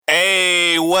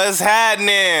What's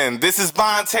happening? This is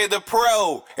Vontae the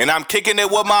Pro, and I'm kicking it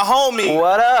with my homie.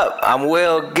 What up? I'm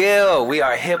Will Gill. We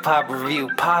are Hip Hop Review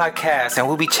Podcast, and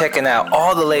we'll be checking out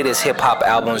all the latest hip hop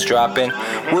albums dropping.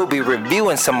 We'll be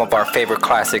reviewing some of our favorite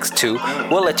classics too.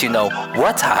 We'll let you know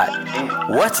what's hot,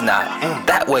 what's not.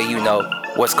 That way you know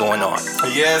what's going on.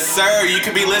 Yes, sir. You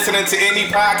could be listening to any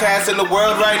podcast in the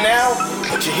world right now,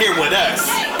 but you're here with us.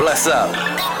 Bless up.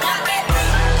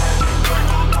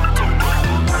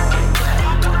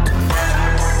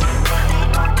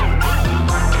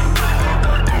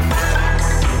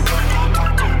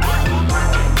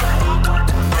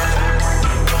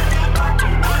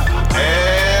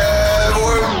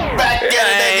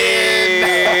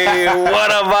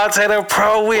 What up, Vontae the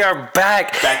Pro? We are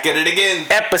back. Back at it again.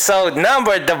 Episode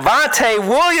number Devontae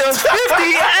Williams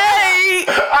 58.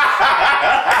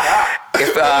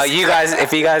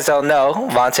 If you guys don't know,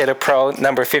 Vontae the Pro,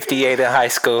 number 58 in high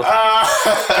school.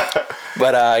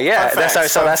 But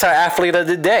that's our athlete of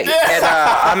the day. Yeah. And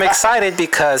I'm excited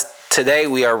because today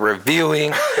we are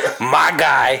reviewing my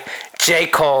guy J.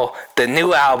 Cole, the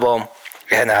new album.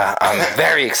 And I'm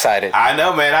very excited. I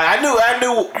know, man. I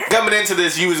knew coming into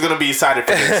this you was gonna be excited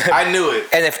for this. I knew it.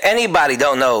 And if anybody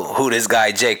don't know who this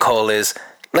guy J. Cole is,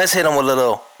 let's hit him with a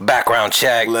little background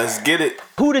check. Let's get it.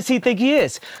 Who does he think he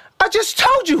is? I just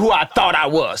told you who I thought I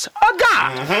was. A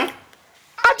guy. Mm-hmm.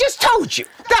 I just told you.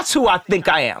 That's who I think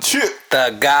I am. Shit.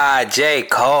 The guy J.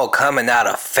 Cole coming out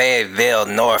of Fayetteville,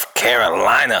 North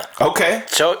Carolina. Okay.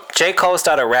 So J. Cole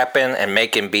started rapping and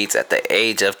making beats at the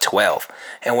age of 12.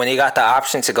 And when he got the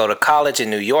option to go to college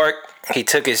in New York, he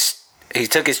took his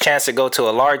chance to go to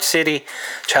a large city,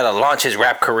 try to launch his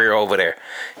rap career over there.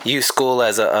 Use school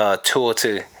as a tool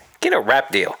to get a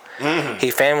rap deal. Mm-hmm.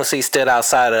 He famously stood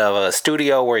outside of a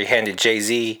studio where he handed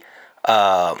Jay-Z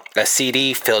a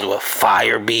CD filled with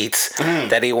fire beats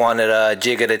that he wanted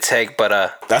Jigga to take,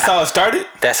 but that's how it started?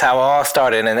 That's how it all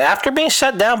started. And after being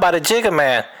shut down by the Jigga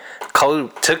Man, Cole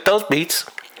took those beats,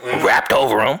 rapped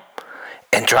over them,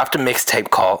 and dropped a mixtape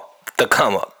called The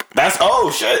Come Up. That's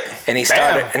shit. And he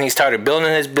started building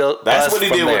his buzz. That's what he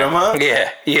did there. with him, huh?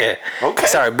 Yeah. Okay. He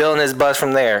started building his buzz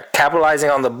from there. Capitalizing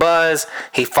on the buzz,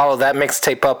 he followed that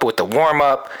mixtape up with the warm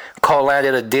up. Cole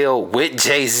landed a deal with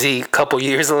Jay-Z a couple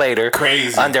years later.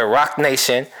 Crazy. Under Roc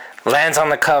Nation. Lands on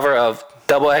the cover of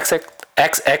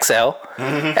XXL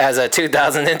as a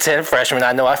 2010 freshman.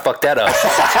 I know I fucked that up.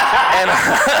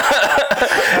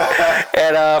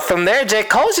 and from there, J.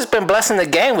 Cole's just been blessing the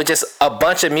game with just a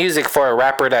bunch of music for a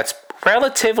rapper that's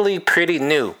relatively pretty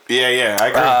new. Yeah, I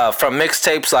agree. From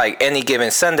mixtapes like Any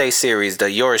Given Sunday series, the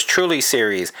Yours Truly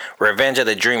series, Revenge of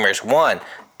the Dreamers 1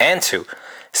 and 2,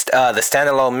 the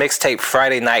standalone mixtape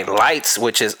Friday Night Lights,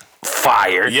 which is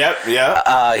fire.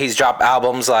 Yep. He's dropped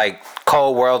albums like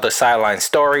Cold World, The Sideline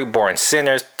Story, Born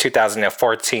Sinners,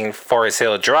 2014 Forest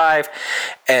Hill Drive,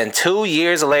 and 2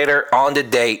 years later on the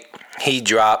date, he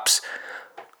drops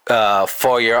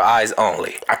For Your Eyes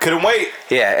Only. I couldn't wait.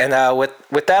 Yeah, and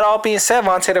with that all being said,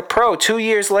 Vontae the Pro, 2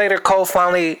 years later, Cole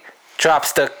finally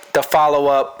drops the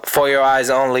follow-up, For Your Eyes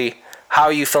Only. How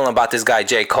are you feeling about this guy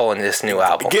J. Cole and this new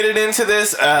album? Get it into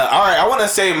this. All right, I want to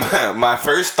say my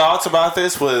first thoughts about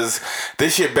this was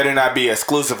this shit better not be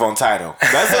exclusive on Tidal.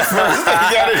 That's the first thing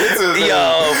you got into.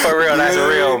 Yo, for real, that's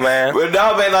real, man. But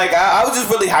no, man, like I was just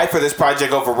really hyped for this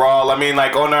project overall. I mean,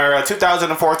 like on our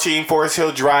 2014 Forest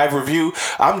Hill Drive review,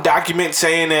 I'm document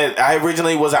saying that I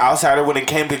originally was an outsider when it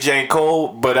came to J. Cole,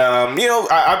 but I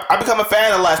become a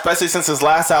fan a lot, especially since his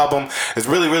last album is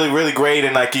really, really, really great,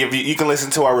 and like you can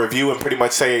listen to our review and pretty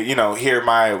much say, hear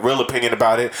my real opinion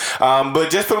about it. But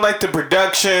just from like the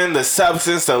production, the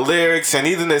substance, the lyrics, and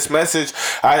even this message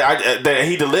that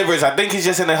he delivers, I think he's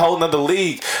just in a whole nother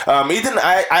league.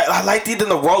 I liked even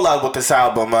the rollout with this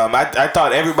album. I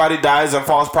thought Everybody Dies and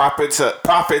False Prophets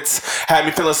had me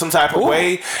feeling some type of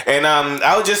way. And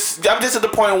I'm just at the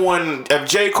point when if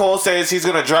J. Cole says he's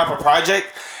gonna drop a project,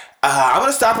 I'm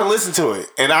gonna stop and listen to it,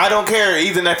 and I don't care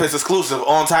even if it's exclusive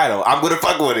on Tidal. I'm gonna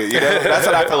fuck with it. That's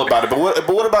what I feel about it. But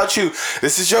what about you?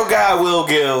 This is your guy, Will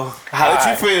Gill. How did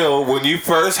you feel when you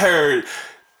first heard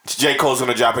J. Cole's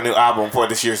gonna drop a new album before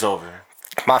this year's over?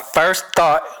 My first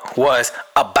thought was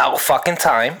about fucking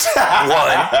time.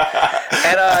 One.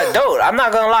 And dude, I'm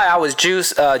not gonna lie, I was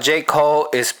juiced. J. Cole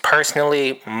is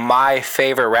personally my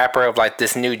favorite rapper of like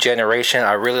this new generation.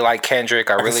 I really like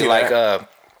Kendrick. I really like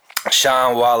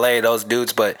Sean, Wale, those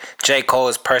dudes, but J. Cole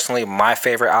is personally my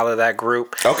favorite out of that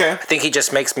group. Okay. I think he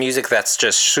just makes music that's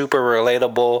just super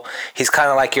relatable. He's kind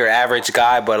of like your average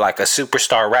guy, but like a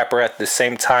superstar rapper at the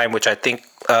same time, which I think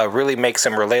really makes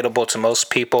him relatable to most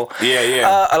people.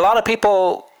 Yeah. A lot of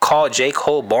people call J.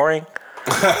 Cole boring,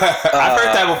 I've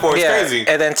heard that before. It's crazy.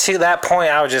 And then to that point,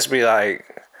 I would just be like,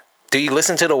 do you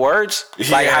listen to the words?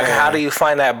 Like, how do you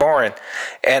find that boring?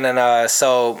 And then,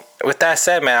 so with that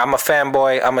said, man, I'm a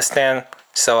fanboy. I'm a stan.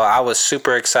 So I was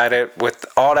super excited. With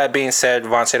all that being said,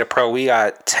 Vontae the Pro, we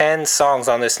got 10 songs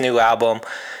on this new album.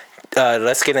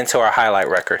 Let's get into our highlight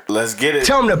record. Let's get it.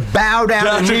 Tell them to bow down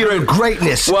and kneel in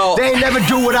greatness. Well, they ain't never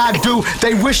do what I do.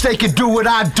 They wish they could do what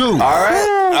I do. All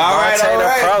right. Vontae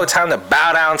the Pro, time to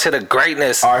bow down to the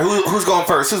greatness. All right, who's going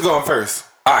first?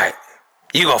 All right.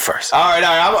 You go first. All right.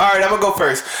 I'm gonna go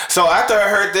first. So after I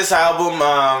heard this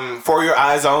album, For Your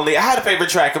Eyes Only, I had a favorite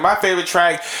track, and my favorite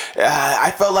track,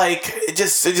 I felt like it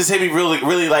just hit me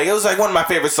really like it was like one of my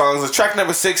favorite songs. The track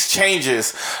number 6,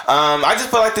 Changes. I just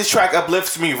feel like this track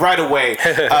uplifts me right away.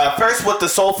 First with the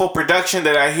soulful production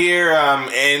that I hear,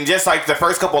 and just like the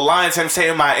first couple lines, him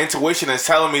saying my intuition is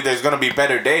telling me there's gonna be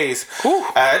better days.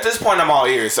 At this point, I'm all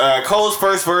ears. Cole's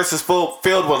first verse is filled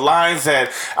with lines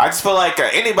that I just feel like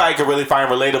anybody could really find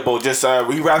relatable. Just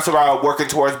he raps about working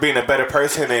towards being a better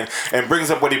person and brings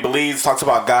up what he believes, talks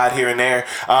about God here and there,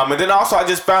 and then also I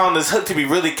just found this hook to be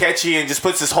really catchy and just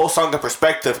puts this whole song in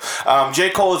perspective.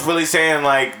 J. Cole is really saying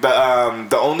like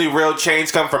the only real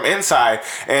change come from inside,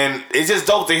 and it's just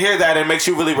dope to hear that. It makes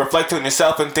you really reflect on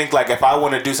yourself and think like, if I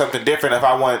want to do something different, if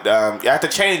I want I have to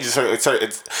change at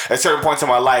certain points in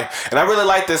my life. And I really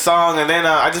like this song, and then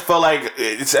I just feel like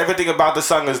it's everything about the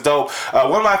song is dope.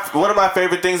 One of my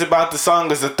favorite things about the song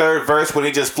is the third verse when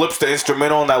he just flips the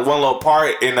instrumental on that one little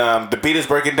part and the beat is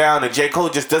breaking down and J. Cole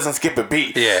just doesn't skip a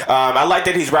beat. I like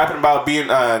that he's rapping about being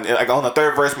like on the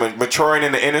third verse, maturing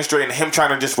in the industry and him trying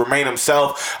to just remain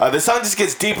himself. The song just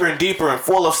gets deeper and deeper and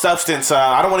full of substance.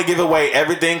 I don't want to give away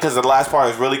everything because the last part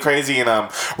is really crazy and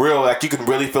real, like you can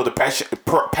really feel the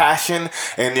passion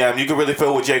and you can really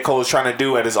feel what J. Cole is trying to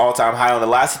do at his all-time high on the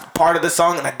last part of the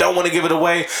song, and I don't want to give it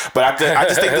away, but I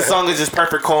just think the song is just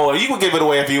perfect. Cole, you can give it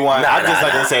away if you want. I'm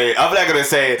not gonna say it.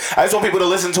 I just want people to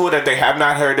listen to it if they have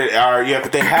not heard it, or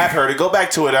if they have heard it, go back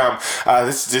to it.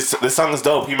 This song is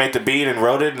dope. He made the beat and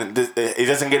wrote it, and it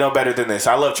doesn't get no better than this.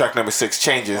 I love track number 6,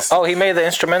 Changes. Oh, he made the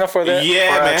instrumental for that?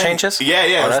 Yeah, man. Changes?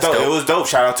 Yeah, Oh, it was dope.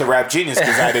 Shout out to Rap Genius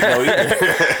because I didn't know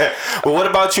either. But what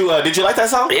about you? Did you like that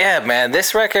song? Yeah, man.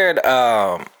 This record,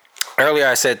 earlier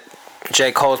I said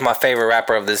J. Cole's my favorite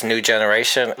rapper of this new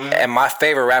generation, and my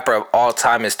favorite rapper of all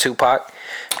time is Tupac.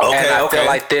 And I feel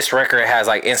like this record has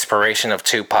like inspiration of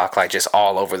Tupac, like just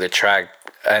all over the track,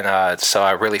 and so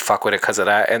I really fuck with it because of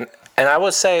that. And I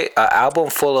would say an album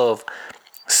full of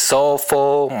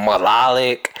soulful,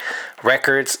 melodic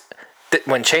records.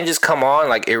 When Changes come on,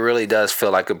 like it really does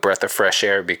feel like a breath of fresh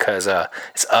air because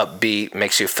it's upbeat,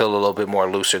 makes you feel a little bit more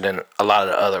looser than a lot of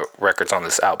the other records on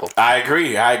this album. I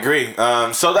agree.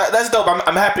 So that's dope.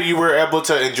 I'm happy you were able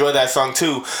to enjoy that song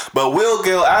too. But Will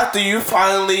Gill, after you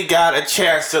finally got a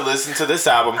chance to listen to this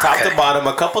album, top to bottom,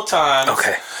 a couple times,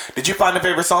 did you find a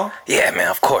favorite song? Yeah, man.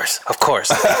 Of course.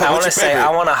 I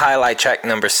want to highlight track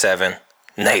number 7.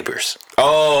 Neighbors.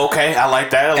 Oh, okay. I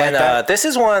like that. This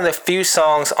is one of the few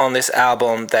songs on this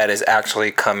album that is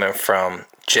actually coming from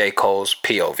J. Cole's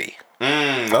POV.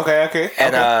 Okay.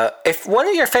 And if one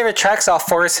of your favorite tracks off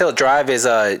Forest Hill Drive is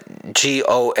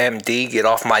GOMD, Get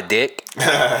Off My Dick.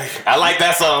 I like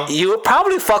that song. You would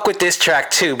probably fuck with this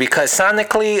track too because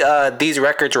sonically these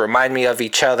records remind me of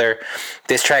each other.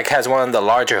 This track has one of the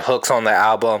larger hooks on the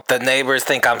album. The neighbors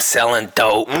think I'm selling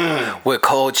dope with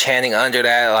Cole chanting under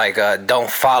that like don't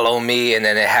follow me, and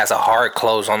then it has a hard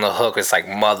close on the hook. It's like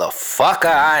motherfucker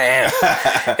I am.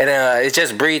 And it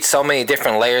just breeds so many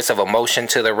different layers of emotion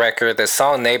to the record. The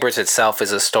song Neighbors itself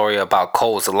is a story about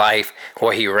Cole's life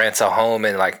where he rents a home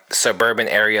in like suburban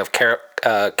area of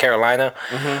Carolina,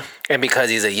 and because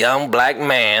he's a young black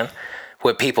man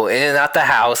with people in and out the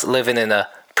house living in a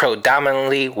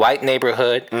predominantly white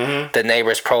neighborhood, the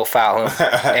neighbors profile him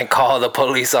and call the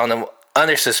police on him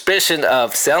under suspicion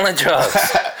of selling drugs.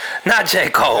 Not J.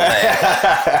 Cole,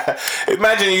 man.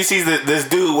 Imagine you see this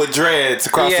dude with dreads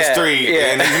across the street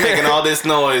and he's making all this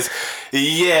noise.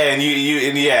 Yeah, and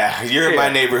you're in my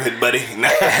neighborhood, buddy.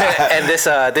 And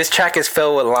this track is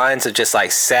filled with lines of just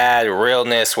like sad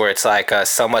realness, where it's like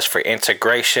so much for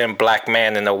integration, black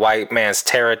man in the white man's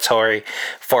territory,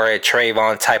 for a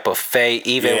Trayvon type of fate.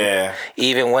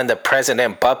 Even when the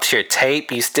president bumps your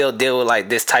tape, you still deal with like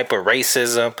this type of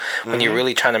racism when you're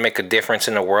really trying to make a difference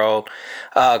in the world.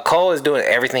 Cole is doing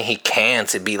everything he can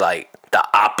to be like the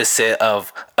opposite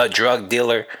of a drug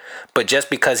dealer. But just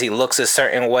because he looks a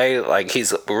certain way, like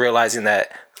he's realizing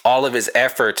that all of his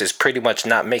efforts is pretty much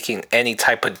not making any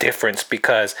type of difference,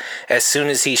 because as soon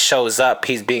as he shows up,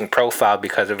 he's being profiled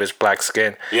because of his black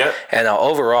skin. Yep. And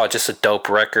overall, just a dope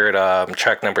record.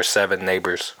 Track number 7,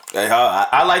 Neighbors.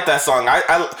 I like that song.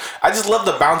 I just love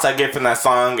the bounce I get from that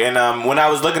song. And when I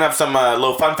was looking up some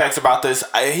little fun facts about this,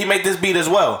 he made this beat as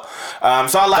well.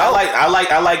 So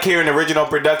I like hearing original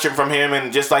production from him,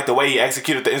 and just like the way he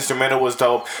executed the instrumental was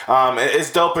dope.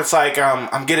 It's dope. It's like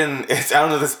I'm getting. I don't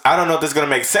know if this is gonna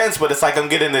make sense, but it's like I'm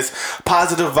getting this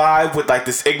positive vibe with like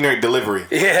this ignorant delivery.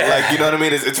 Yeah. Like, you know what I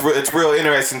mean? It's real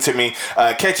interesting to me.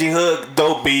 Catchy hook,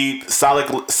 dope beat,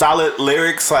 solid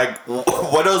lyrics. Like,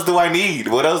 what else do I need?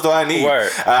 What else do I need?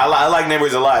 Word. I like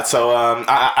Neighbors a lot, so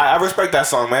I respect that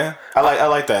song, man. I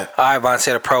like that. All right,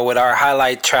 Vontae the Pro, with our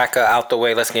highlight track out the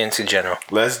way, let's get into general.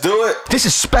 Let's do it. This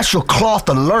is special cloth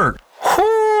alert.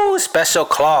 Whoo, special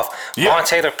cloth. Yeah.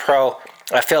 Vontae the Pro,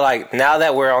 I feel like now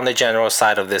that we're on the general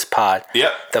side of this pod,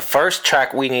 Yep. the first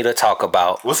track we need to talk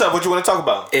about What's up? What you want to talk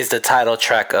about? is the title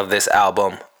track of this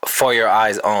album, For Your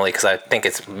Eyes Only, because I think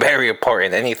it's very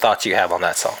important. Any thoughts you have on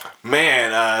that song? Man,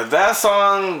 that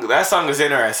song is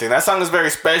interesting. That song is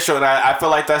very special, and I feel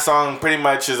like that song pretty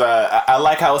much is. I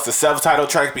like how it's the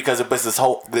self-titled track because it puts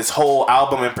this whole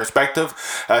album in perspective.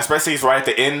 Especially right at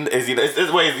the end.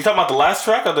 Wait, you talking about the last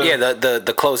track or the? Yeah,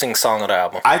 the closing song of the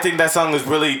album. I think that song is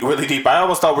really, really deep. I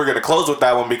almost thought we were gonna close with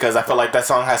that one because I feel like that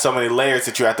song has so many layers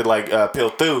that you have to like peel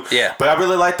through. Yeah. But I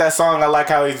really like that song. I like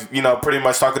how he's pretty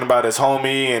much talking about his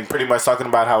homie and pretty much talking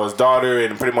about how his daughter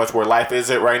and pretty much where life is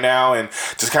at right now, and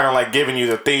just kind of like giving you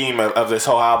the theme of this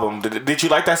whole album. Did you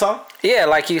like that song? Yeah,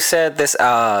 like you said, this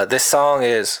song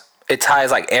it ties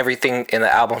like everything in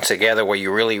the album together, where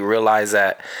you really realize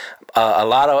that a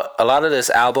lot of this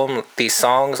album, these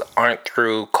songs aren't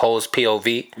through Cole's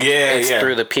POV. Yeah, it's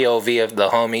through the POV of the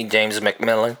homie James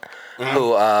McMillan,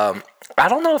 who I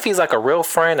don't know if he's like a real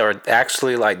friend or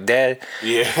actually like dead.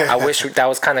 Yeah, I wish that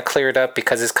was kind of cleared up,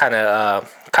 because it's kind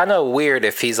of weird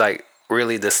if he's like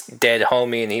really this dead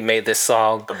homie and he made this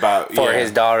song for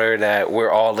his daughter that we're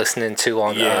all listening to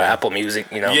on Apple Music.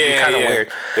 Kind of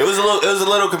weird. It was a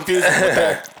little confusing with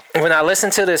that. When I listen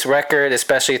to this record,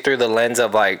 especially through the lens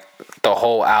of like the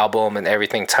whole album and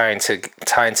everything tying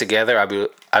together,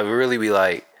 I would really be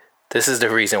like, this is the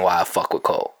reason why I fuck with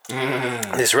Cole.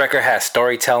 This record has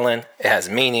storytelling, it has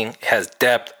meaning, it has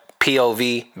depth,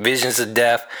 POV, visions of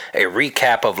death, a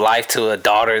recap of life to a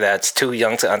daughter that's too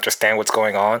young to understand what's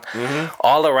going on.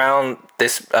 All around,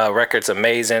 this record's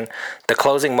amazing. The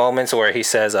closing moments where he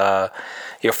says,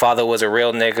 your father was a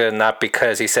real nigga, not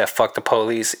because he said fuck the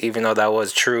police, even though that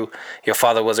was true. Your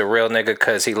father was a real nigga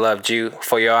because he loved you,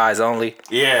 for your eyes only.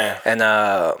 Yeah. And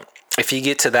if you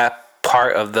get to that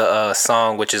part of the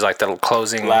song, which is like the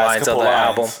closing lines of the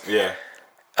album,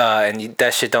 and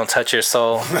that shit don't touch your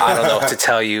soul, I don't know what to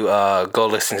tell you. Go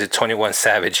listen to 21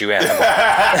 Savage, you animal.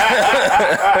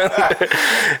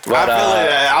 But,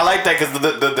 I like that because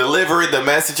the delivery, the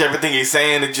message, everything he's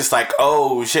saying, it's just like,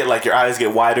 oh shit, like your eyes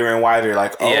get wider and wider,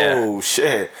 like, oh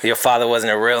shit. Your father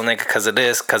wasn't a real nigga because of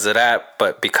this, because of that,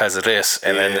 but because of this.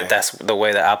 And then that's the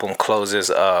way the album closes.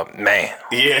 Man.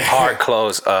 Yeah. Hard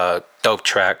close, dope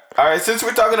track. All right, since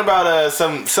we're talking about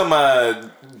some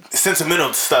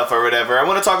sentimental stuff or whatever, I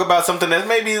want to talk about something that's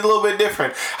maybe a little bit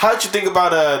different. How did you think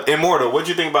about Immortal? What did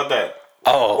you think about that?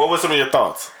 What were some of your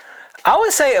thoughts? I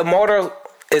would say Immortal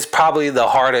is probably the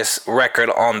hardest record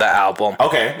on the album.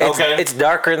 Okay. It's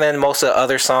darker than most of the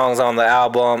other songs on the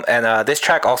album, and this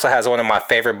track also has one of my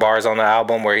favorite bars on the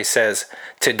album, where he says,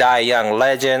 "To die a young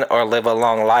legend or live a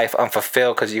long life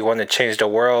unfulfilled, because you want to change the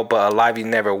world, but alive you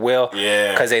never will.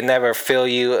 Yeah. Because they never feel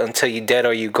you until you dead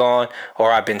or you gone,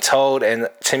 or I've been told." And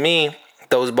to me,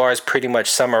 those bars pretty much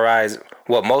summarize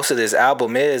what most of this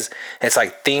album is. It's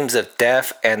like themes of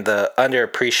death and the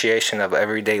underappreciation of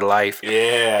everyday life.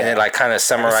 Yeah. And it like kind of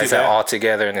summarizes that all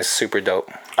together, and it's super dope.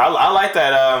 I like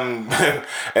that.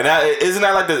 And isn't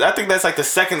that like I think that's like the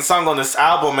second song on this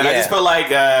album, and I just feel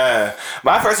like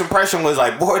my first impression was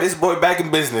like, boy, this boy back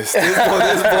in business. This boy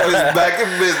is back in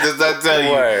business. I tell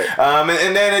you.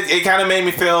 And then it kind of made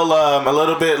me feel a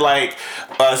little bit like.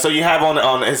 So you have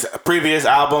on his previous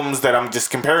albums that I'm just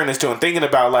comparing this to and thinking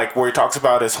about, like where he talks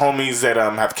about his homies that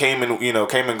have came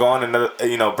and gone,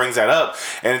 and brings that up,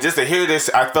 and just to hear this,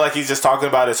 I feel like he's just talking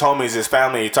about his homies, his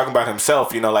family, he's talking about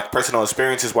himself, like personal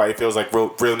experiences, why he feels like real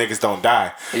niggas don't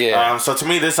die. Yeah. So to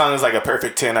me, this song is like a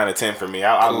perfect 10 out of 10 for me.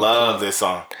 I love this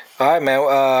song. All right, man.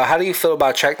 How do you feel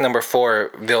about track number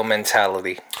 4, Ville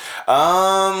Mentality?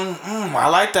 I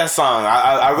like that song.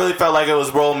 I really felt like it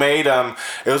was well made.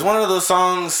 It was one of those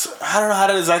songs, I don't know how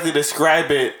to exactly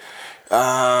describe it.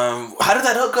 How did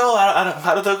that hook go?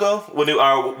 How did that go? What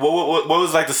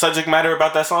was like the subject matter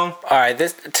about that song? All right,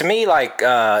 this to me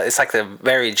it's like a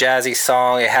very jazzy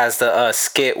song. It has the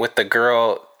skit with the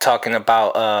girl talking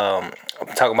about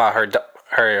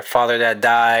her father that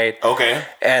died. Okay.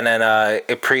 And then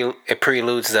it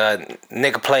preludes the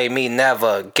nigga play me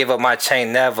never, give up my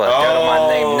chain never, dead on my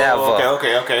name never.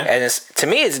 Okay. And to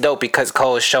me it's dope because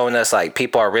Cole is showing us like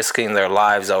people are risking their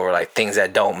lives over like things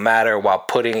that don't matter while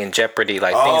putting in jeopardy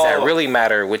like things that really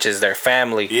matter, which is their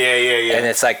family. Yeah. And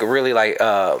it's like really like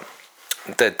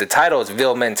the title is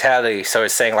Ville Mentality, so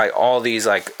it's saying like all these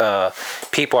like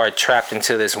people are trapped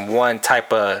into this one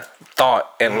type of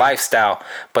thought and lifestyle,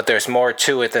 but there's more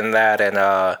to it than that,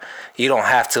 and you don't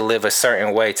have to live a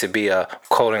certain way to be a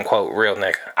quote unquote real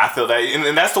nigga. I feel that,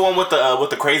 and that's the one with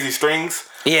the crazy strings.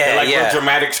 Yeah, real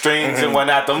dramatic strings and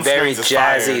whatnot. Them very strings is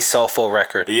jazzy, fire. Soulful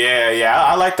record. Yeah.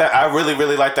 I like that. I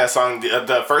really like that song.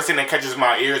 The first thing that catches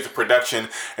my ear is the production,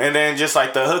 and then just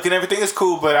like the hook and everything is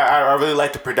cool. But I really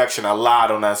like the production a lot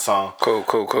on that song. Cool.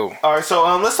 All right,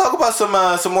 so let's talk about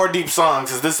some more deep songs.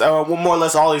 Cause this more or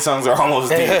less all these songs are almost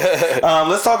deep.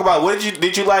 Let's talk about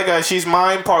did you like She's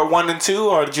Mine Part 1 and 2,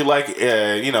 or did you like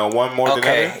one more than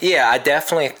other? Yeah, I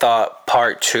definitely thought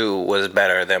Part 2 was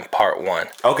better than Part 1.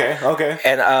 Okay.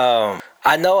 And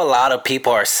I know a lot of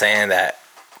people are saying that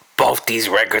both these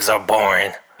records are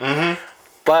boring. Mm-hmm.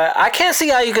 But I can't see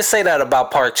how you could say that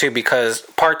about Part 2, because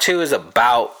Part 2 is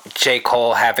about J.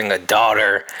 Cole having a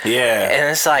daughter. Yeah. And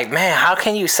it's like, man, how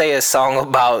can you say a song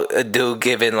about a dude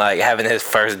having his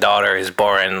first daughter is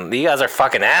boring? You guys are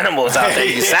fucking animals out there,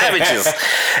 you savages.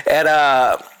 And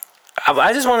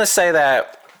I just want to say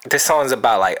that this song is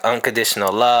about like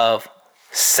unconditional love,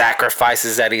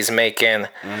 sacrifices that he's making,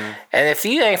 and if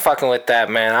you ain't fucking with that,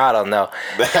 man, I don't know.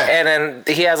 And then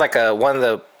he has like one of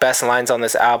the best lines on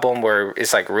this album where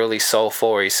it's like really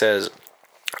soulful, where he says,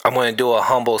 I'm gonna do a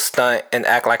humble stunt and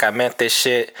act like I meant this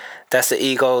shit. That's the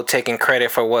ego taking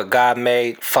credit for what God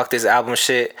made. Fuck this album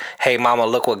shit. Hey mama,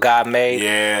 look what God made.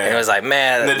 Yeah. And it was like,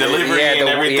 man, the delivery and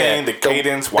everything, the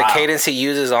cadence, wow. The cadence he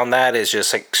uses on that is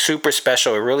just like super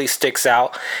special. It really sticks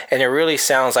out, and it really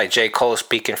sounds like J. Cole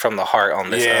speaking from the heart on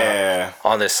this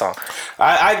on this song.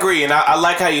 I agree, and I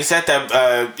like how you said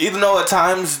that. Even though at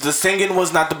times the singing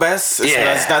was not the best,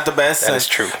 it's not the best. That's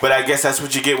true. But I guess that's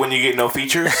what you get when you get no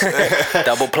features.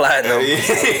 Double platinum.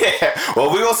 Yeah.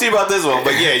 Well, we're gonna see about this one,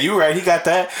 but yeah, you right, he got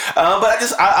that.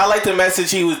 But I like the message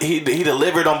he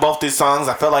delivered on both these songs.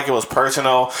 I felt like it was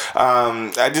personal.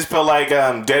 I just feel like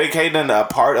dedicating a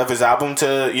part of his album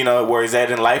to where he's at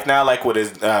in life now, like with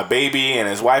his baby and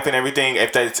his wife and everything.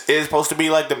 If that is supposed to be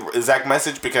like the exact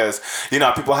message, because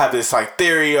people have this like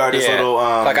theory or this little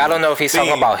like I don't know if he's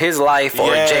talking about his life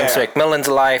or James McMillan's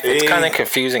life. It's kind of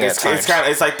confusing at times.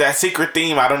 It's like that secret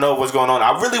theme. I don't know what's going on.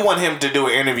 I really want him to do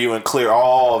an interview and clear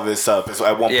all of this up at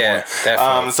one point.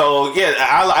 Definitely. So yeah,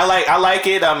 I like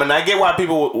it. And I get why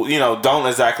people don't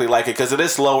exactly like it, because it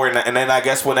is slower. And then I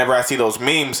guess whenever I see those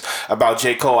memes about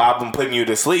J. Cole album putting you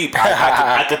to sleep,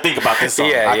 I could think about this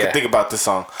song. I could think about this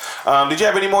song. Did you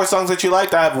have any more songs that you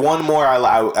liked? I have one more.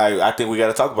 I think we got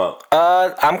to talk about.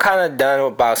 I'm kind of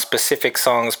done about specific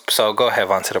songs, so go ahead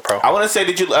on to the pro. I want to say,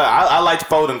 I liked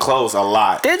Folding Clothes a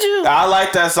lot. Did you? I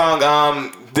like that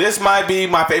song. This might be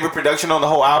my favorite production on the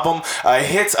whole album. It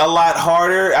hits a lot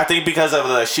harder, I think, because of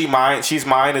the She's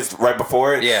Mine is right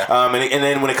before it. Yeah. And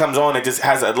then when it comes on, it just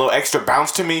has a little extra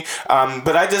bounce to me.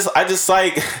 But I just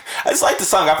like the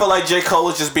song. I feel like J. Cole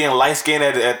is just being light skinned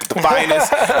at the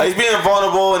finest. He's being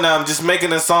vulnerable and just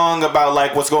making a song about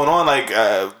like what's going on,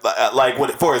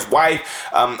 for his wife.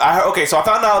 So I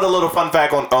found out a little fun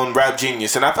fact on Rap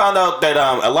Genius, and I found out that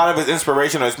a lot of his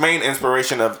inspiration, or his main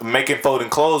inspiration of making Folding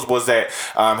Clothes, was that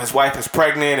his wife is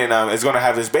pregnant and is going to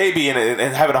have this baby and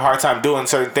having a hard time doing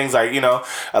certain things, like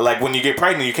like when you get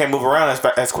pregnant you can't move around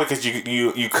as quick as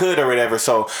you could or whatever.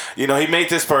 So he made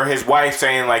this for his wife,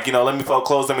 saying like let me fold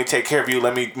clothes, let me take care of you,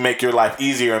 let me make your life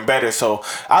easier and better. So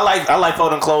I like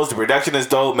Folding Clothes. The production is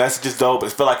dope, message is dope.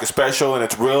 It feel like it's special and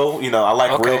it's real. I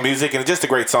like real music, and it's just a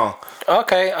great song.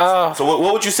 Okay. So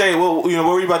what would you say? What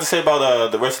were you about to say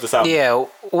about the rest of this album? Yeah.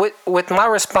 With my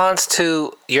response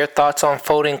to your thoughts on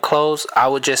Folding Clothes, I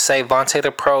would just say, Vontae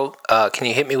the Pro, can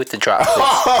you hit me with the drop,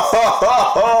 please?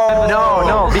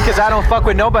 No, because I don't fuck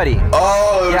with nobody.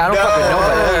 Oh, yeah, I don't fuck with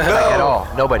nobody like, at all.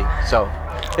 Nobody. So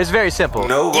it's very simple.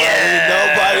 Nobody's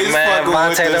man, fucking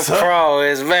Vontae with this. the Pro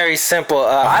is very simple.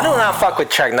 I do not fuck with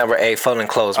track number 8, Folding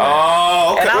Clothes, man.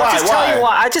 Oh, okay. And I'll just tell you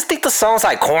why. I just think the song's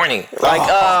like corny. Like,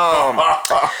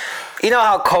 You know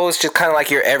how Cole's just kind of like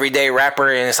your everyday rapper,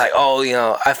 and it's like, oh, you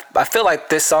know, I feel like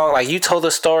this song, like you told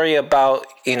a story about,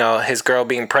 you know, his girl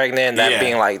being pregnant, and that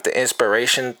being like the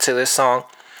inspiration to this song.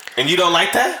 And you don't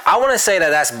like that? I want to say that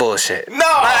that's bullshit. No,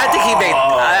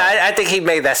 I think he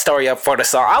made that story up for the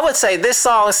song. I would say this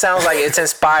song sounds like it's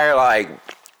inspired like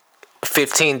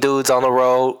 15 dudes on the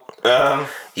road.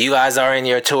 You guys are in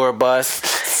your tour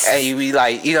bus, and you be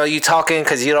like, you know, you talking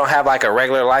because you don't have like a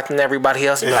regular life and everybody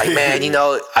else. You be like, man, you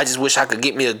know, I just wish I could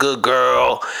get me a good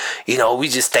girl. You know, we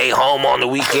just stay home on the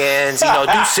weekends. You know,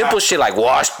 do simple shit like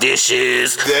wash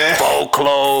dishes, fold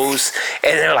clothes.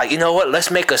 And they're like, you know what?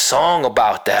 Let's make a song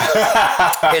about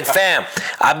that. And fam,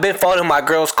 I've been folding my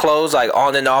girl's clothes like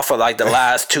on and off for like the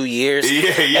last 2 years.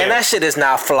 And that shit is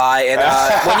not fly. And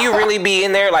when you really be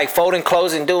in there like folding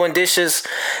clothes and doing dishes,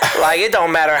 like it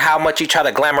don't matter how much you try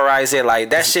to glamorize it,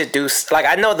 like that shit do, like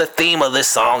I know the theme of this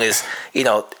song is, you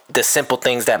know, the simple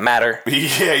things that matter.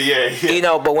 Yeah. You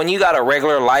know, but when you got a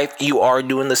regular life, you are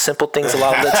doing the simple things a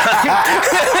lot of the time.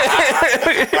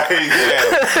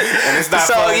 And it's not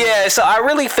so fun. so I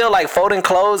really feel like Folding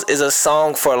Clothes is a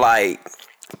song for like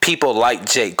people like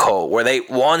J. Cole, where they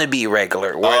want to be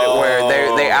regular, where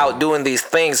they're out doing these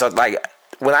things. So like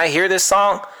when I hear this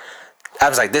song, I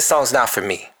was like, this song's not for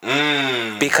me.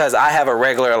 Because I have a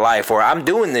regular life where I'm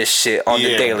doing this shit on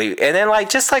the daily. And then like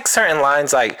just like certain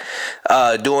lines like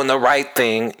doing the right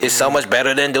thing is so much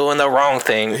better than doing the wrong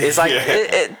thing. It's like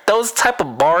those type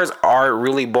of bars are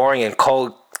really boring, and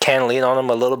Cole can lean on them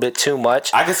a little bit too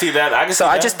much. I can see that.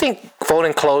 I just think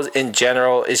Folding Clothes in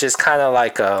general is just kind of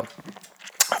like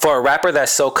for a rapper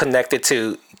that's so connected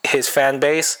to his fan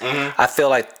base, I feel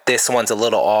like this one's a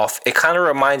little off. It kind of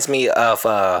reminds me of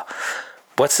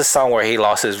what's the song where he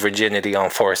lost his virginity on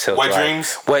Forest Hills? Wet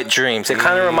Dreams? Wet Dreams. It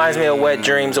kind of reminds me of Wet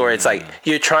Dreams, where it's like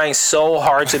you're trying so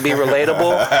hard to be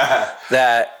relatable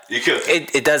that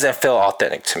it doesn't feel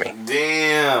authentic to me.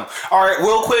 Damn. All right,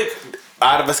 real quick,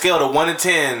 out of a scale of 1 to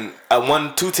 10,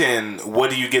 1 to 10, what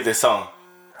do you give this song?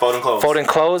 Folding Clothes. Folding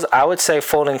Clothes, I would say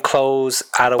Folding Clothes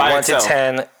out of By 1 itself. to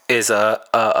 10 is a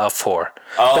 4.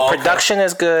 Oh, the production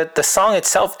is good. The song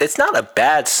itself, it's not a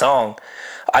bad song.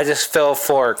 I just feel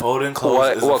for Folding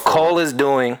Clothes is a what 4. Cole is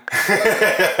doing.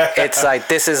 It's like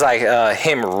this is like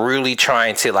him really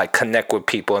trying to like connect with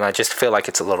people, and I just feel like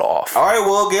it's a little off. All right,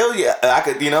 Will Gill. Yeah, I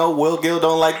could. You know, Will Gill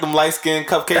don't like them light skinned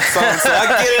cupcake songs. So I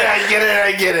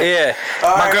get it. Yeah,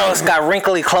 All my right. girl's got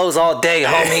wrinkly clothes all day,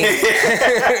 homie.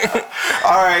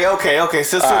 All right, okay.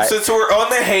 Since we're on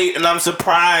the hate, and I'm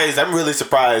really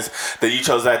surprised that you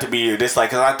chose that to be your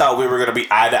dislike, because I thought we were gonna be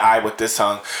eye to eye with this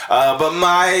song. But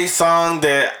my song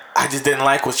that I just didn't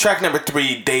like was track number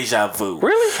 3, Deja Vu.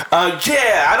 Really?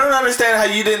 Yeah, I don't understand how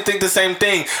you didn't think the same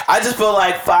thing. I just feel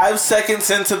like 5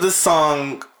 seconds into the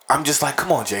song, I'm just like,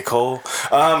 come on, J. Cole.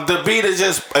 The beat is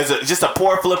just a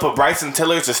poor flip of Bryson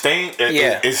Tiller's Sustained.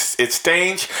 It's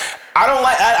Stange. I don't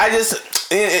like.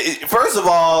 First of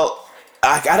all,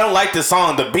 I don't like this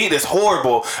song. The beat is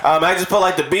horrible. I just feel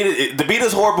like the beat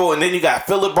is horrible, and then you got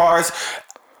filler bars.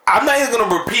 I'm not even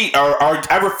gonna repeat, or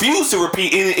I refuse to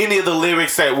repeat any of the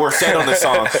lyrics that were said on the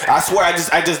song. I swear,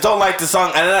 I just don't like the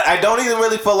song, and I don't even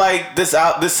really feel like this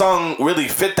song really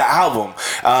fit the album.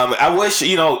 I wish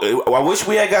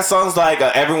we had got songs like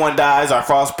 "Everyone Dies," or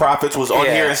 "False Prophets" was on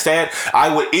here instead.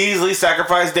 I would easily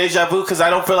sacrifice "Deja Vu" because I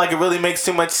don't feel like it really makes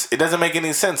too much. It doesn't make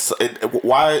any sense.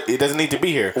 Why it doesn't need to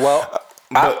be here. Well,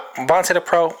 Vontae the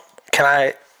Pro, can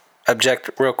I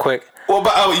object real quick? Well,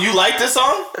 but you like this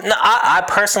song? No, I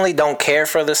personally don't care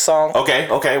for this song. Okay.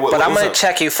 But I'm gonna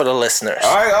check you for the listeners.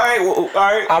 All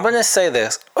right. I'm gonna say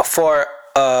this for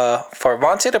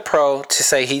Vontae the Pro to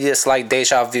say he disliked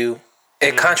Deja Vu.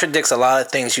 It contradicts a lot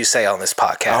of things you say on this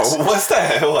podcast. What's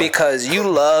that? What? Because you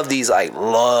love these like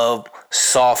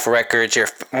soft records.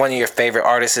 One of your favorite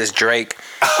artists is Drake.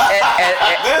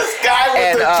 This guy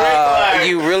with the Drake line.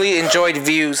 You really enjoyed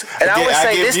Views, and I would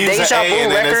say this Deja Vu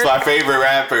record. It's my favorite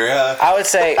rapper. I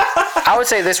would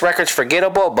say this record's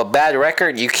forgettable, but bad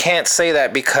record. You can't say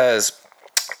that because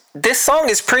this song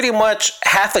is pretty much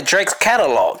half of Drake's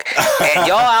catalog. And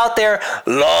y'all out there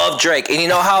love Drake. And you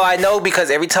know how I know? Because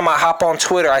every time I hop on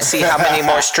Twitter, I see how many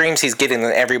more streams he's getting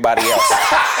than everybody else.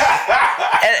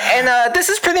 And this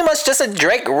is pretty much just a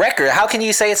Drake record. How can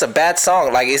you say it's a bad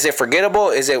song? Like, is it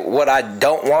forgettable? Is it what I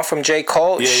don't want from J.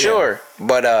 Cole? Sure.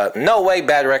 But no way,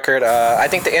 bad record. I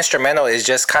think the instrumental is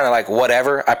just kind of like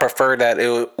whatever. I prefer that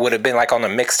it would have been like on a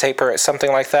mixtape or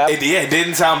something like that. It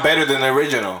didn't sound better than the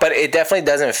original. But it definitely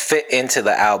doesn't fit into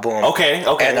the album. Okay.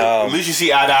 And, at least you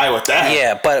see eye to eye with that.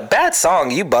 Yeah, but bad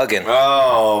song, you bugging.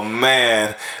 Oh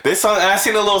man, this song I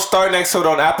seen a little star next to it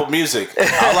on Apple Music.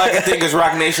 All I can think is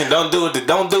Rock Nation. Don't do it.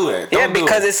 Don't do it. Yeah,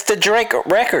 because it's the Drake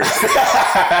record.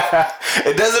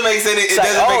 It doesn't make sense. It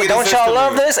doesn't make any don't sense y'all to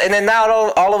love me. this? And then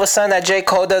now all of a sudden that J.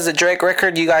 Cole does a Drake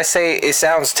record, you guys say it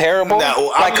sounds terrible?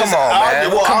 No, like, come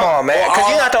on, man. Because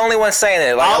you're not the only one saying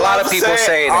it. Like, a lot of people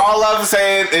saying it. All I'm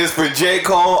saying is for J.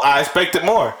 Cole, I expected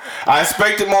more. I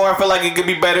feel like it could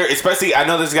be better. Especially, I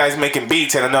know this guy's making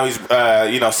beats, and I know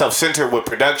he's self-centered with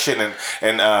production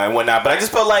and whatnot. But I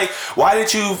just felt like, why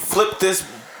did you flip this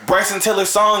Bryson Tiller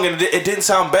song and it didn't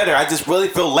sound better? I just really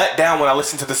feel let down when I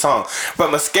listen to the song.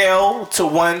 From a scale to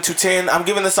 1 to 10, I'm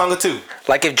giving the song a 2.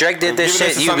 Like if Drake did this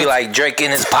shit, you'd be like, Drake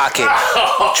in his pocket.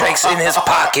 Drake's in his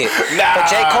pocket. Nah. But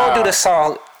J. Cole do the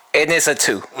song and it's a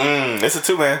 2. It's a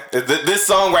 2, man. This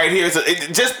song right here is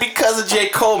just because of J.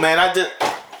 Cole, man.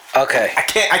 Okay. I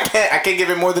can't give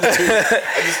it more than a 2.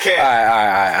 I just can't. All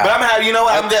right. But I'm happy. You know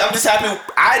what? I'm just happy.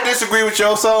 I disagree with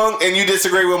your song and you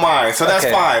disagree with mine, so that's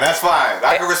Okay. fine. That's fine.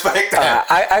 I can respect that.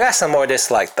 I got some more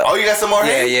dislike though. Oh, you got some more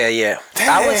hate? Yeah. Dang,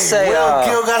 I would say Will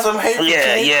Gil got some hate. For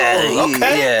J. Cole.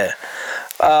 Okay.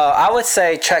 I would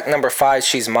say track number 5,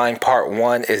 She's Mine Part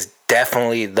 1 is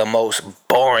definitely the most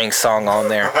boring song on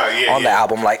there on the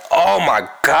album. Like, oh my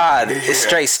God, it's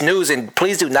straight snooze. And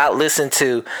please do not listen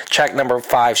to track number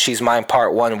 5, She's Mine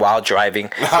Part 1 while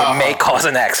driving. It may cause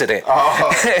an accident.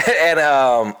 And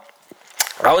I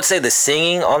would say the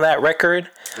singing on that record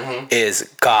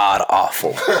is god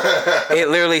awful. It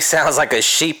literally sounds like a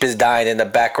sheep is dying in the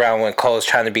background when Cole's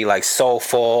trying to be like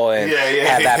soulful and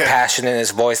have that passion in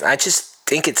his voice. And I just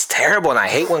think it's terrible, and I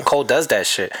hate when Cole does that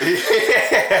shit.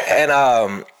 And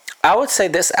I would say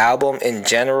this album in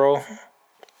general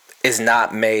is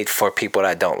not made for people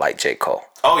that don't like J. Cole.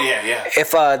 Oh yeah.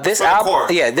 If this album,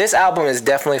 this album is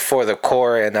definitely for the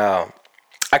core, and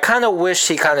I kind of wish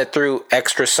he kind of threw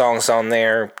extra songs on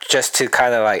there just to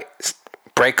kind of like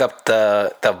break up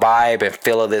the vibe and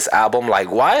feel of this album. Like,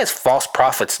 why is False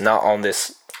Prophets not on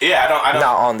this? Yeah, I don't.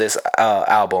 Not on this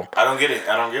album. I don't get it.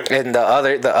 And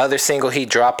the other single he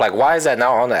dropped, like, why is that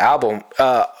not on the album?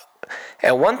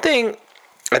 And one thing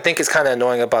I think is kind of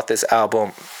annoying about this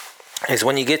album is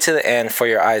when you get to the end, For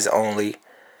Your Eyes Only,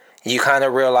 you kind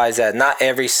of realize that not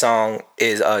every song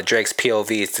is Drake's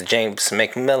POV. It's the James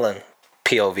McMillan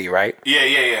POV, right?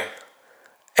 Yeah.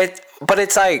 But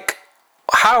it's like,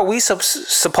 how are we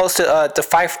supposed to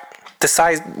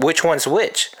decide which one's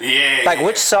which?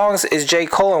 Which songs is J.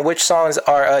 Cole and which songs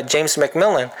are James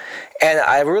McMillan? And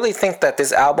I really think that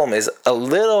this album is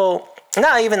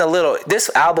not even a little, this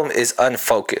album is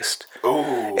unfocused.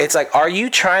 Ooh. It's like, are you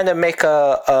trying to make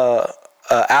a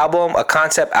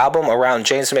concept album around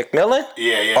James McMillan?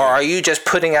 Yeah. Or are you just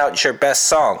putting out your best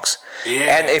songs?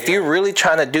 Yeah. And if you're really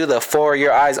trying to do the For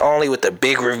Your Eyes Only with the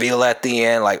big reveal at the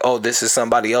end, like, oh, this is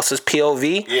somebody else's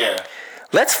POV. Yeah.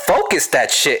 Let's focus that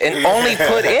shit and only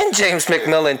put in James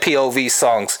McMillan POV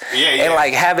songs. And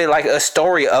like have it like a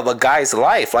story of a guy's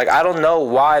life. Like, I don't know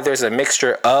why there's a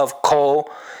mixture of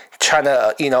Cole trying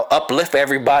to, uplift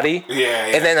everybody.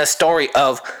 And then a story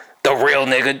of the real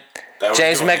nigga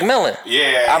James McMillan.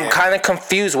 I'm kind of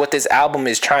confused what this album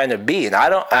is trying to be, and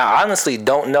I honestly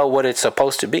don't know what it's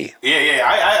supposed to be.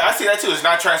 I see that too. It's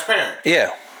not transparent.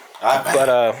 But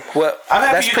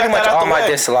that's pretty much all my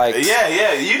dislikes.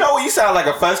 Yeah. You know, you sound like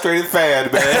a frustrated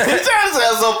fan, man. You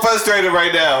sound so frustrated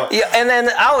right now. Yeah, and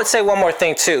then I would say one more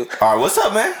thing too. All right, what's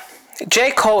up, man?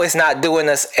 J. Cole is not doing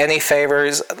us any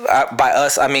favors. By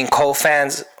us, I mean Cole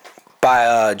fans,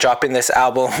 by dropping this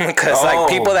album, because like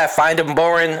people that find him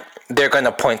boring, they're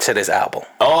gonna point to this album.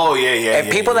 Oh yeah.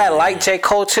 And people that like J.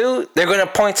 Cole too, they're gonna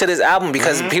point to this album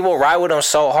because people ride with him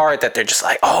so hard that they're just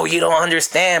like, oh, you don't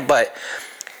understand. But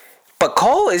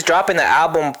Cole is dropping an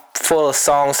album full of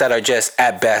songs that are just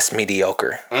at best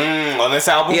mediocre. On this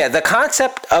album? Yeah, the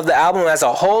concept of the album as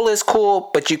a whole is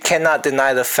cool, but you cannot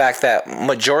deny the fact that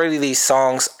majority of these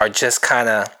songs are just kind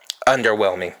of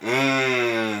underwhelming.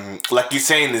 Like you're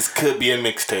saying, this could be a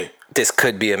mixtape. This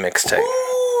could be a mixtape.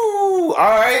 All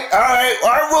right,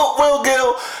 Will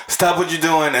Gil, stop what you're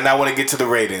doing, and I want to get to the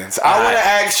ratings. I want to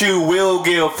ask you, Will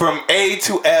Gil, from A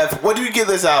to F, what do you give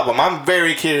this album? I'm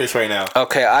very curious right now.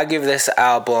 Okay, I give this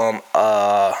album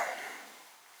a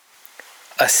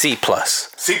C+.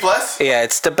 C+? Yeah,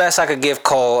 it's the best I could give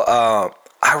Cole.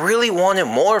 I really wanted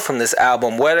more from this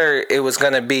album, whether it was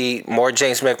gonna be more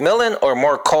James McMillan or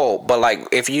more Cole. But like,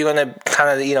 if you're gonna kind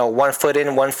of 1 foot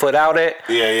in, 1 foot out,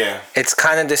 it's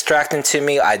kind of distracting to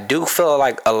me. I do feel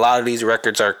like a lot of these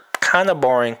records are kind of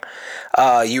boring.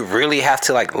 You really have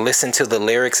to like listen to the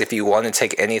lyrics if you want to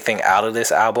take anything out of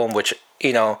this album, which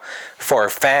for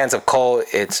fans of Cole,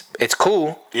 it's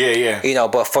cool.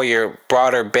 But for your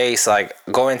broader base, like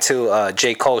going to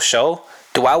J. Cole's show,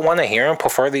 do I want to hear him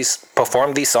perform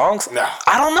these songs? No.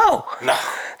 I don't know. No.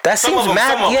 That seems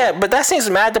mad. Yeah, but that seems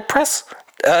mad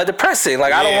depressing.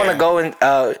 Like, I don't want to go and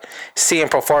see him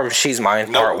perform She's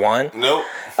Mine Part 1. Nope.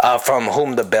 From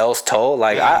Whom the Bells Toll.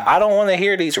 Like, I don't want to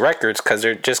hear these records because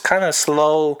they're just kind of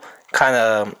slow, kind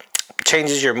of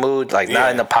changes your mood, like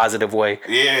not in a positive way.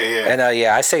 And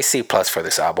I say C+ for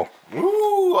this album.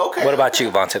 Ooh, okay. What about you,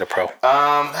 Vontae the Pro?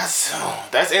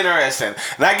 That's interesting.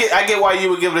 And I get why you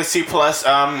would give it a C+.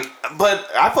 But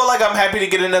I feel like I'm happy to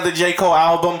get another J. Cole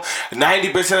album.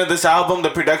 90% of this album, the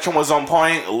production was on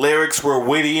point. Lyrics were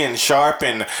witty and sharp,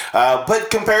 and but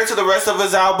compared to the rest of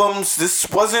his albums, this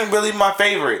wasn't really my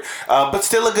favorite. But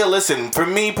still a good listen. For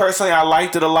me personally, I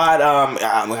liked it a lot.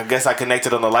 I guess I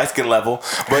connected on the light skin level,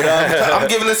 but I'm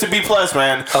giving this a B+,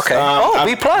 man. Okay.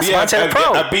 B+. Vontae the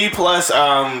Pro. A B+.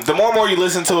 The more and more you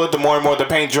listen to it, the more and more the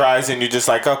paint dries, and you're just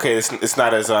like, okay, it's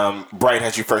not as bright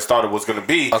as you first thought it was going to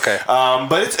be. Okay.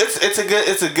 But it's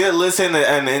a good listen,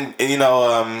 and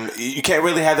you can't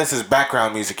really have this as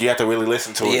background music. You have to really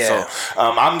listen to it. Yeah. So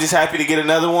I'm just happy to get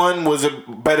another one. Was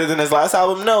it better than his last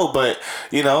album? No, but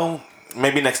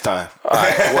maybe next time. All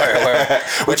right. Word.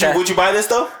 Would you buy this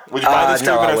though? Would you buy this?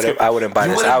 No, I wouldn't buy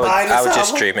this. I would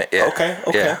just stream it. Yeah. Okay.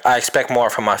 Yeah. I expect more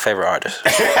from my favorite artist.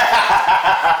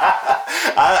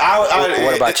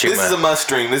 What about you, This man? is a must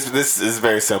stream. This is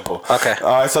very simple. Okay.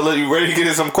 All right. So, you ready to get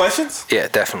in some questions? Yeah,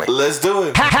 definitely. Let's do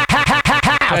it.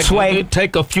 Sway.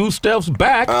 Take a few steps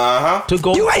back to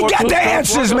go. You ain't got the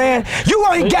answers, man. You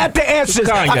ain't got the answers.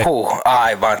 Cool. All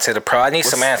right, Vontae the Pro. I need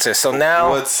some answers. So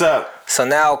now, What's up? So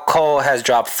now Cole has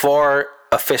dropped 4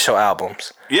 official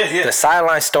albums. Yeah. The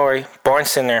Sideline Story, Born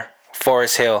Sinner,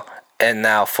 Forest Hill, and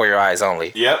now For Your Eyes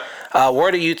Only. Yep.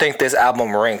 Where do you think this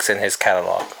album ranks in his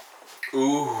catalog?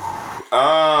 Ooh.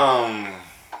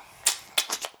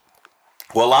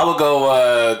 Well, I would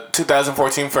go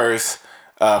 2014 first.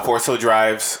 Forest Hill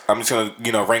Drives. I'm just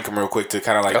gonna rank them real quick to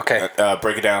kind of like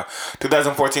break it down.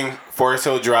 2014 Forest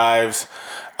Hill Drives.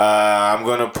 I'm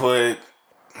gonna put.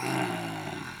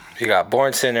 You got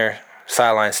Born Sinner,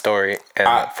 Sideline Story,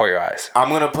 and For Your Eyes. I'm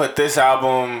gonna put this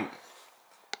album.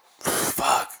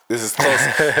 Fuck. This is close.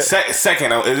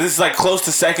 Second. This is like close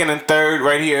to second and third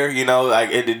right here.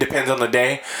 Like it depends on the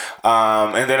day.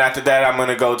 And then after that, I'm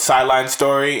gonna go Sideline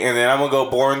Story, and then I'm gonna go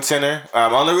Born Sinner.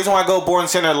 Only reason why I go Born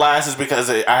Sinner last is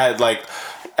because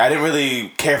I didn't really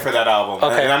care for that album.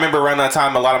 Okay. And I remember around that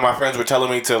time, a lot of my friends were telling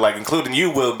me to, like, including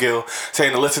you, Will Gill,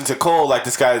 saying to listen to Cole, like,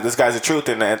 this guy's the truth.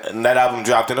 And that album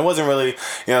dropped, and it wasn't really,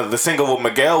 the single with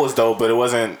Miguel was dope, but it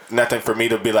wasn't nothing for me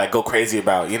to be like go crazy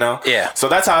about, Yeah. So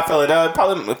that's how I felt it out.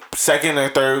 Probably second or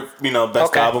third,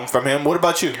 best album from him. What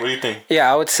about you? What do you think?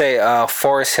 Yeah, I would say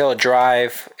Forest Hill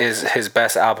Drive is his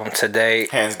best album to date.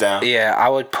 Hands down. Yeah, I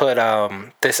would put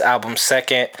this album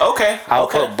second. Okay. I'll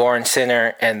put Born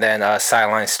Sinner and then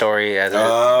Sideline Story as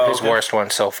his worst one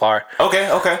so far.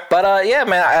 Okay. But yeah,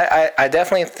 man, I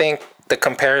definitely think the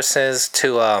comparisons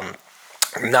to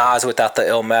Nas without the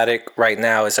Illmatic right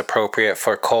now is appropriate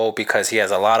for Cole because he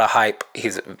has a lot of hype.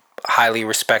 He's highly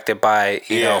respected by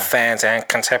fans and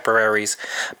contemporaries,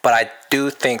 but I do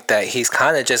think that he's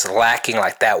kind of just lacking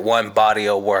like that one body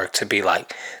of work to be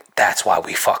like, that's why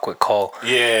we fuck with Cole.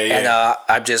 Yeah. And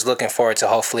I'm just looking forward to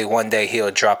hopefully one day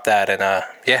he'll drop that and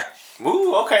yeah.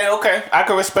 Ooh, okay. I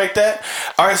can respect that.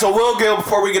 All right, so Will Gill,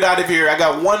 before we get out of here, I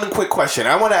got one quick question.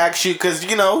 I want to ask you because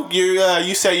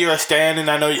you say you're a stan, and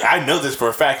I know this for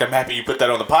a fact. I'm happy you put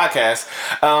that on the podcast.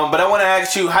 But I want to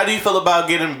ask you, how do you feel about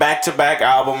getting back-to-back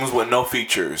albums with no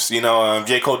features?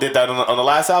 J. Cole did that on the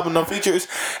last album, no features.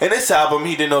 And this album,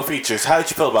 he did no features. How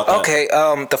did you feel about that? Okay,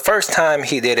 the first time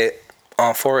he did it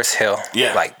on Forest Hill,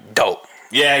 like dope.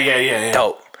 Yeah.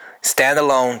 Dope. Stand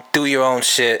alone, do your own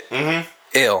shit. Mm-hmm.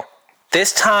 Ill.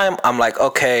 This time, I'm like,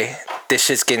 okay, this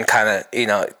shit's getting kind of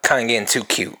getting too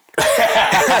cute.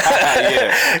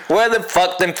 Where the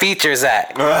fuck them features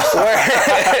at?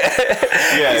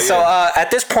 So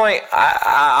at this point,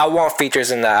 I want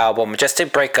features in the album just to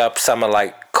break up some of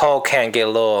like Cole can get a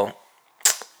little,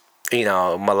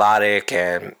 melodic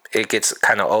and it gets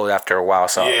kind of old after a while.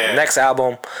 So next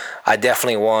album, I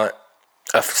definitely want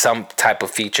some type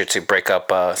of feature to break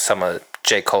up some of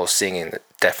J. Cole singing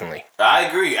definitely. I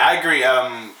agree.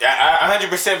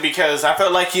 100% because I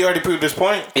felt like he already proved his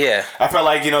point. Yeah. I felt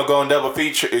like, going double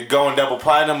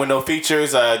platinum with no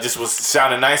features, just was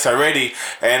sounding nice already.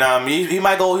 And he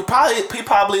might go. He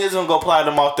probably is gonna go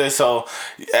platinum off this. So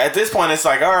at this point, it's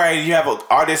like, all right, you have an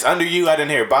artist under you. I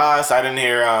didn't hear Boss. I didn't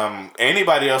hear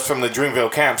anybody else from the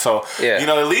Dreamville camp. So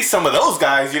at least some of those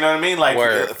guys. You know what I mean? Like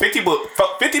 50 put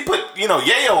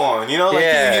Yayo on. And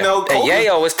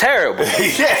Yayo was terrible.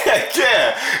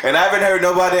 yeah. And I haven't heard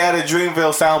nobody out of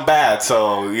Dreamville sound bad.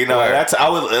 So that's I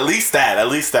would at least that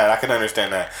I can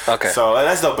understand that. Okay. So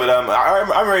that's dope. But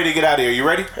I'm ready to get out of here. You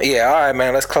ready? Yeah. All right,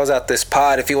 man. Let's close out this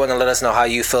pod. If you want to let us know how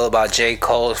you feel about J.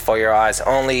 Cole For Your Eyes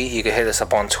Only, you can hit us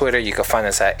up on Twitter. You can find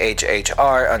us at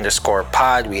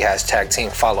HHR_pod. We hashtag team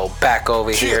follow back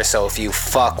over here. So if you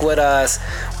fuck with us,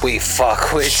 we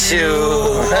fuck with you.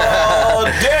 All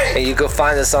day. And you can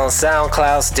find us on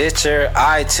SoundCloud, Stitcher,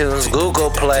 iTunes, Google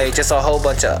Play, just a whole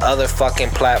bunch of other fucking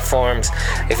platforms.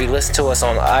 If you listen to us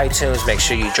on iTunes, make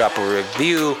sure you drop a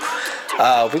review.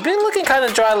 We've been looking kind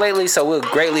of dry lately, so we'll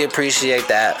greatly appreciate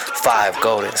that. 5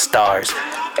 golden stars.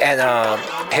 And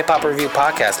Hip Hop Review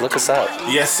Podcast, look us up.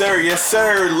 Yes, sir.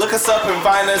 Look us up and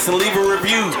find us and leave a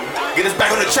review. Get us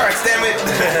back on the charts, damn it.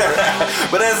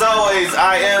 But as always,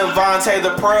 I am Vontae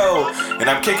the Pro, and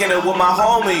I'm kicking it with my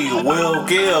homie, Will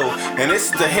Gill. And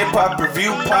this is the Hip Hop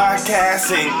Review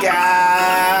Podcast, and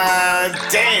god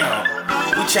damn,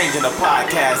 we changing the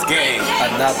podcast game.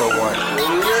 Another one.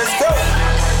 Let's go.